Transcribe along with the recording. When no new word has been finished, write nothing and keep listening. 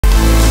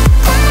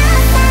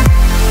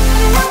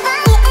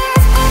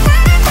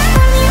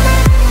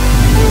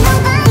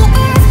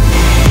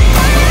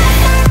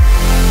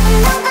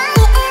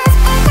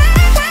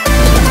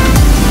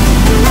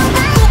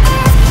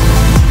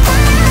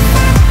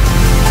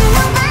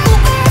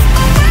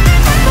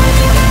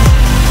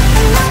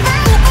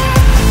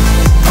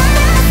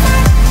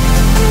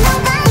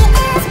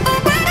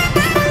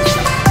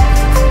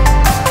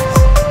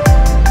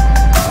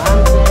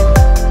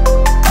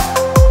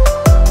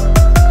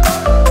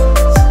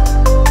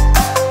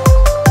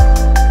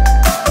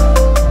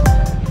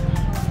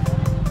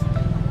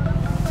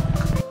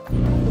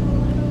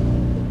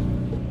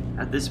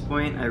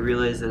point, I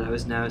realized that I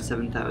was now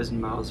 7,000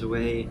 miles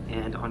away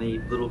and on a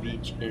little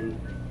beach in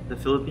the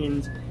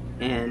Philippines,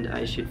 and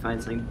I should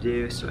find something to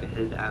do, so I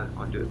headed out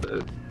onto a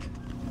boat.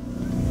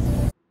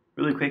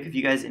 Really quick, if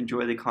you guys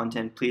enjoy the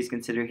content, please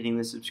consider hitting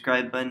the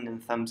subscribe button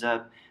and thumbs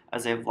up,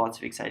 as I have lots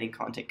of exciting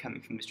content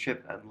coming from this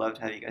trip. I'd love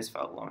to have you guys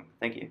follow along.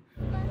 Thank you.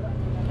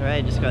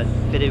 Alright, just got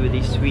fitted with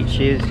these sweet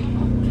shoes.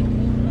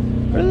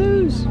 What are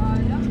those?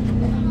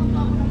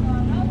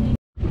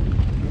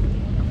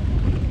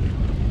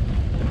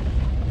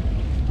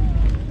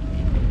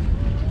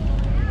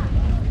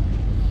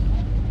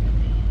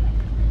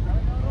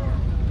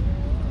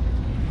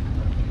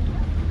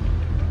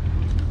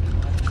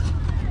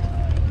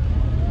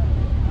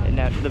 Heading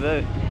out to the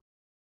boat.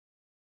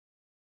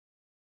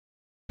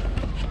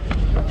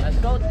 Let's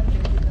go.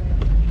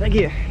 Thank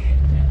you.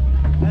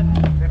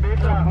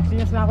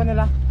 Magsinyas na ako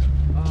nila.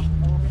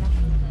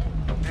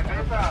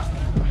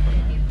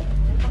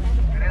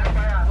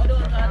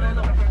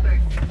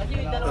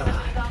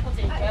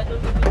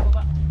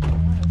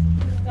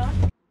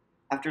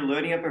 After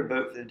loading up our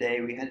boat for the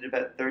day, we headed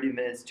about 30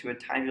 minutes to a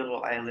tiny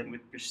little island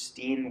with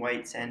pristine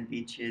white sand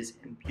beaches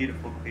and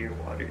beautiful clear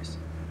waters.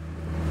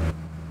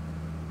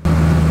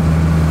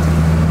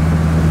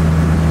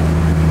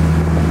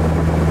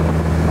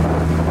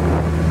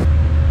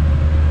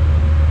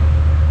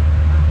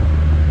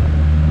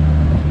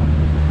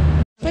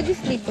 Pwede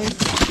slippers.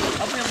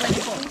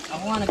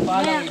 Ako nga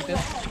nagpaalam ito.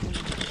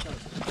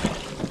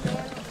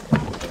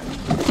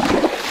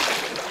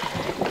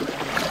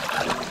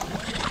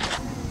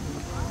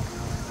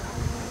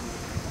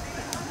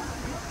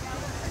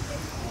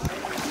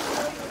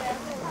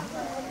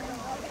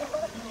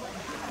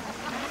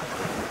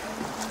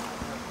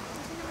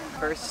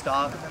 First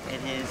stop, it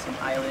is an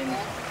island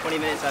 20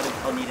 minutes out of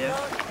Nido,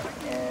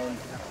 and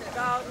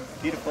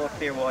beautiful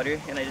clear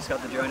water, and I just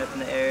got the drone up in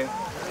the air,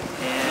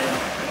 and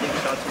I think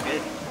the shots are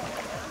good.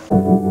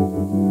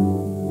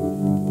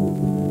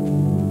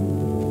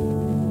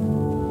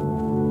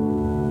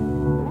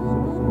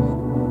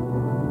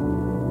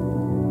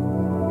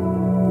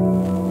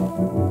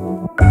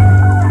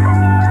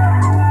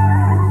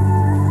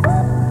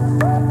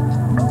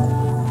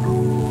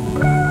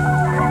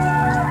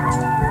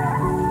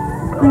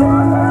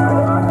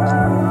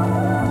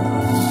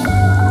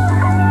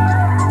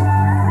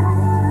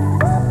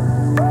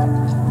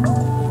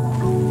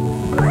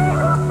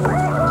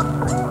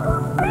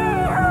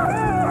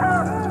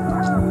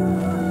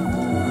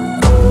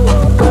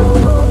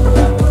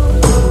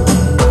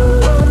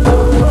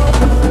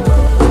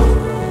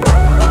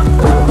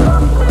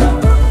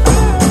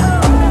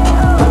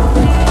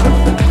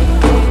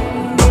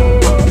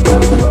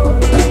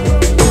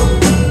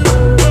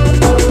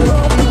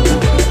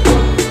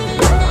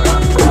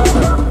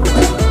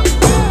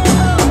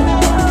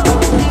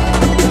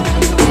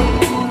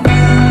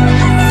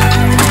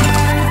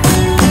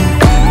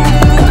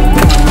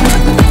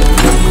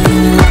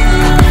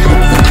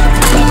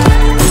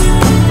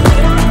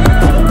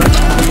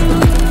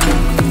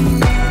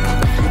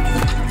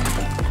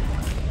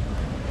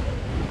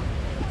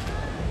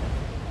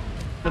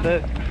 The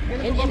boat.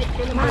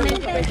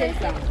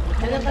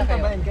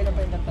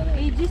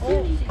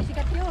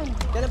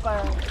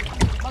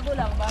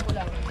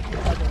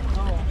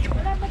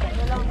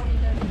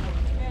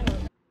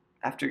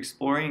 After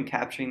exploring and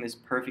capturing this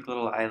perfect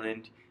little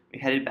island, we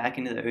headed back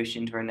into the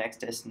ocean to our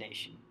next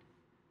destination,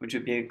 which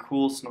would be a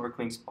cool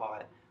snorkeling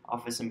spot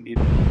off of some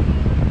beautiful...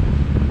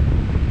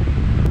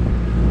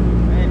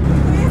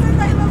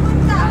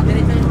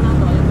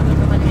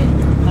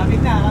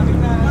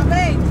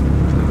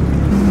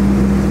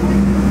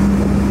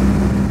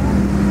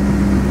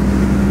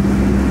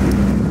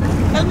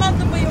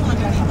 Kalmado ba yung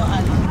ano dito,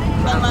 Alan?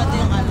 Kalmado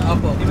yung ano?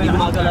 Opo, hindi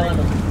gumagalaw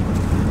ano.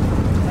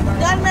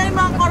 Yan, may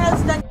mga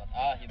corals na.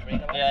 You bring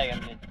them? Yeah, I can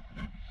do it.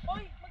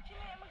 Hoy, mag-shoot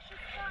ka.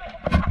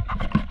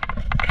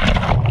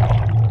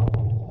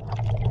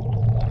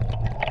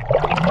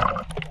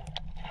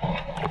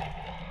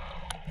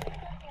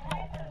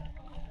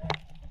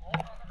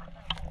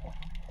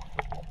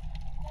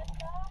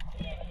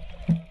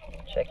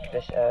 Check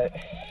this out.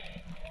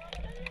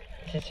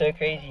 This is so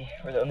crazy.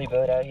 We're the only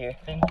boat out here.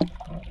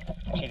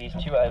 See these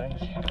two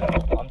islands, a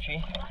palm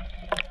tree,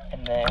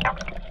 and then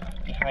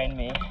behind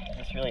me is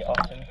this really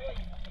awesome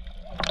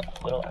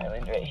little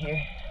island right here.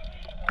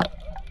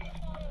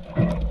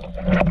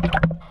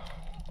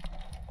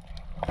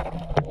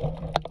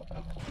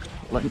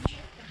 Lunch.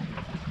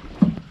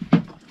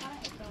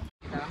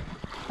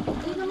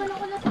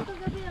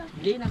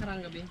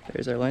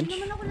 There's our lunch.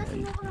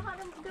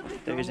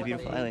 There's a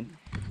beautiful island.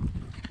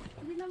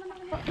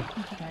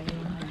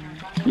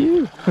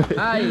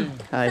 Hi.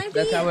 Hi.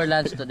 That's our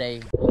lunch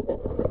today.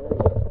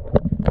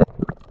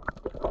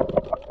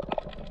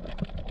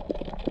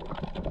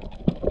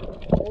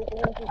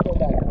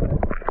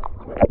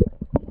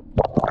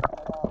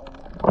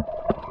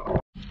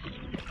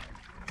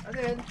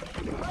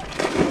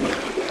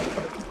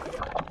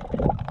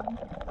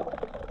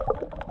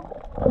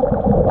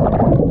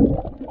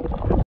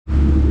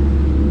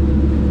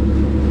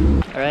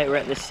 Alright, we're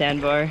at the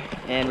sandbar,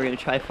 and we're gonna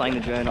try flying the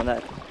drone on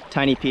that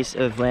tiny piece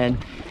of land.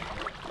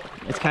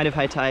 It's kind of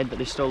high tide, but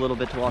there's still a little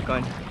bit to walk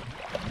on.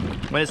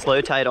 When it's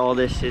low tide, all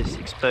this is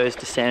exposed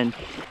to sand.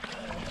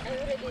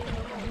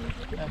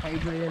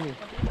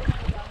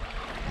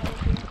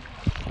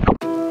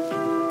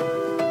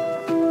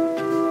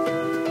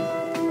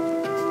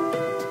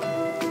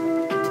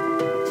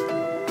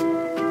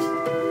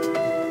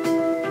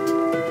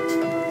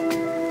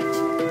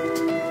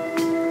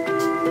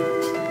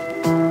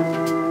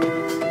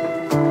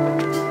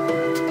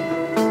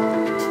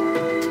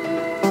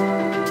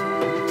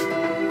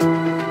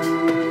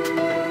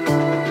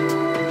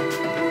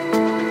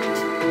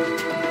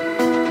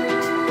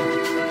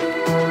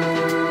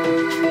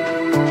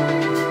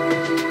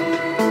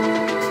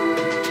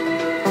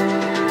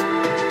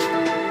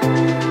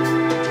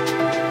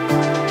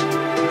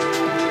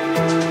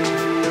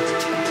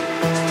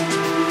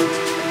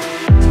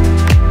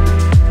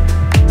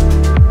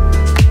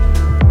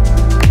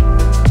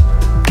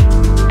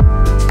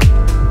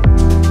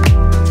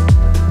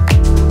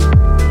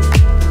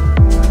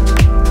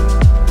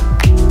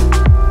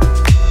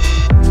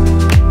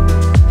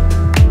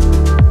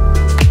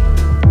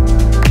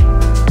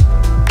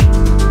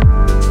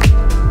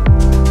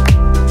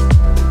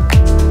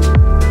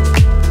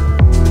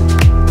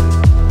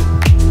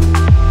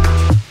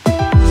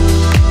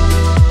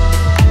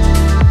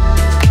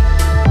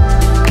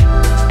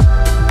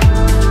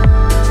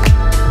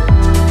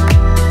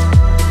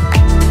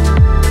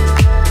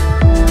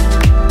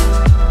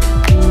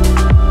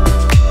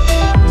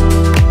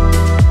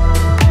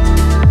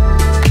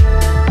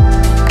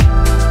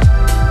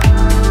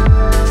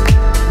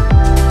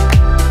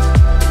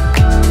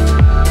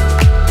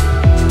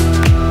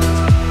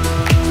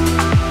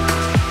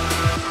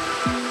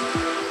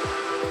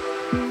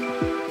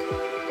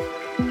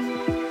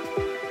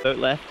 Boat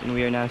left, and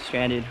we are now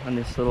stranded on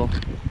this little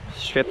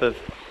strip of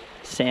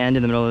sand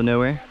in the middle of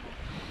nowhere.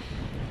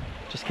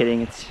 Just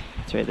kidding, it's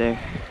right there.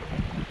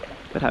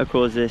 But how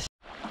cool is this?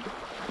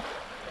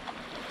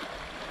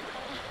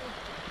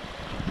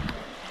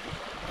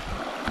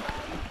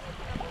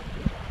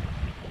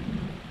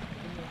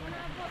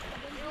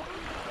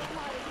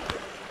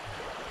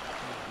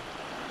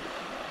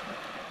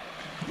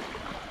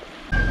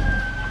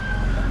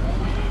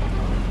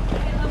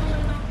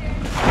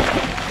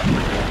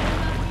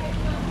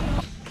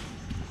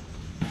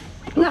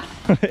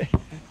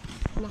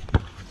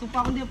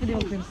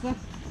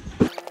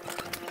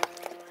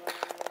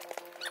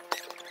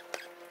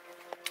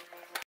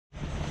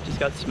 Just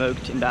got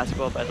smoked in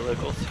basketball by the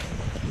locals.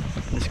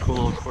 This cool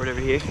little court over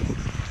here.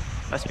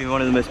 Must be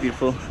one of the most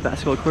beautiful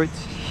basketball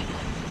courts.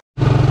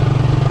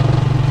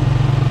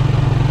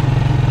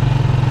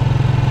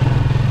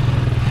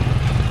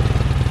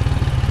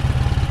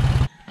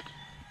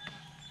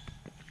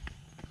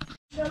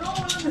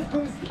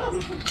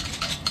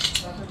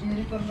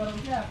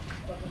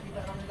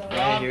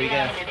 Alright, here we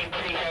go.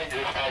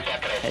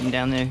 Heading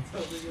down there.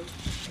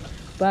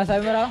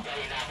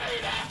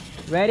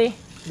 Ready?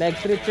 Leg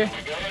stretcher.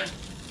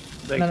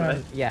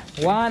 Thanks, Yeah.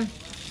 1,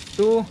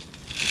 2, and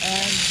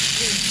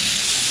 3.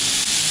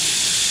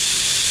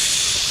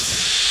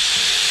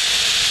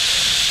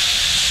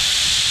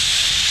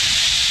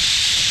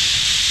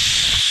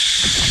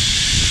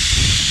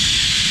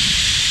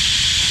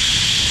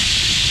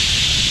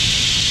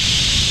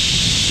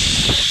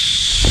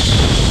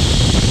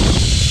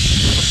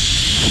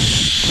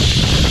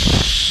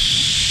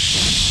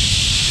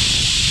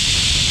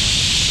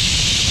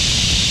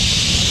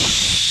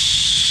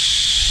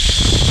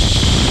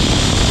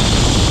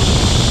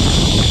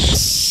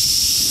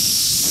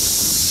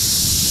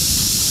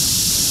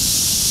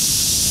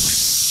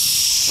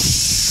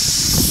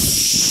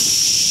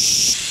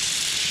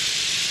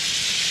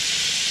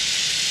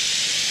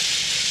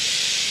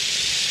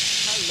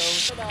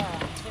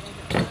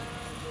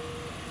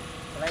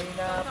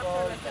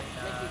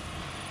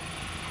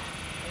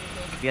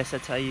 I guess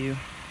that's how you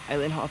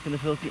island hop in the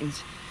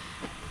Philippines.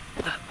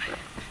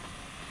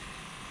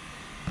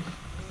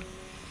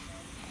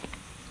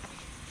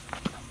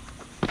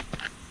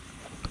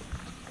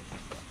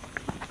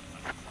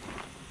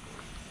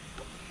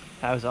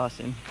 That was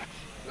awesome.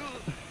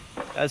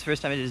 That was the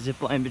first time I did a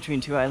zip line between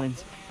 2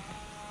 islands.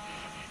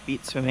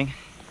 Beat swimming.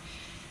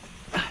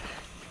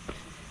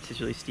 This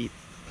is really steep.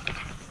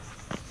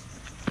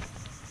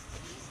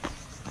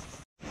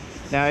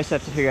 Now I just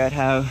have to figure out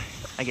how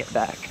I get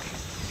back.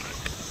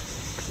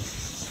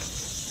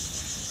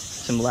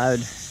 Some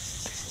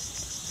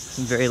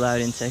very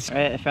loud insects. All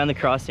right, I found the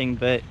crossing,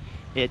 but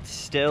it's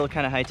still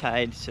kind of high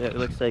tide, so it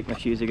looks like my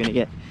shoes are gonna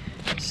get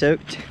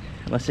soaked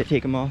unless I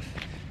take them off.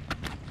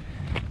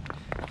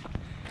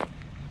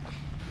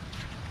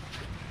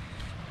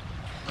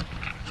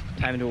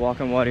 Time to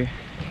walk on water.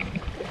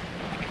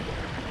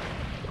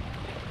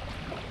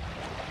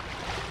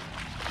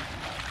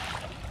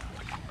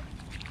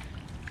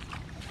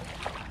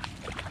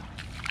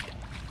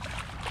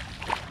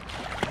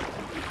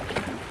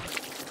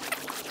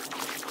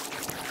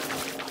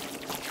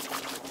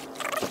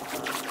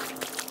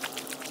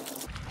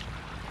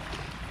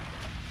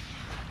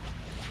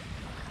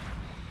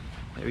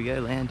 we go,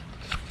 land.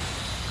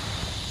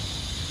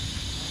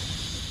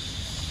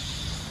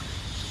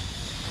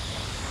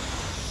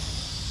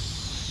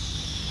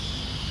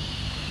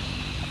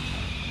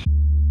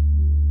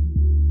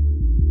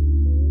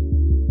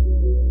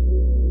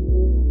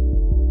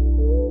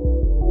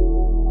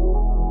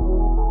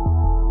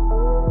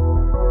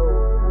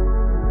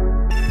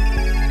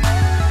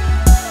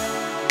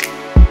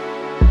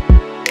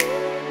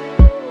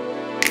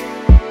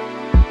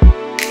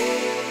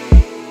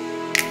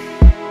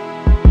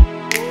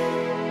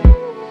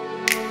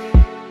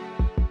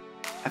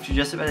 After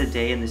just about a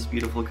day in this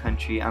beautiful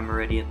country, I'm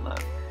already in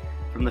love.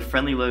 From the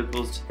friendly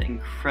locals to the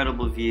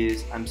incredible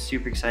views, I'm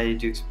super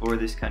excited to explore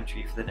this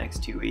country for the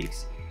next 2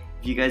 weeks.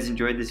 If you guys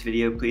enjoyed this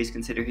video, please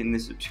consider hitting the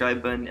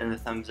subscribe button and the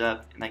thumbs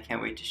up, and I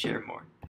can't wait to share more.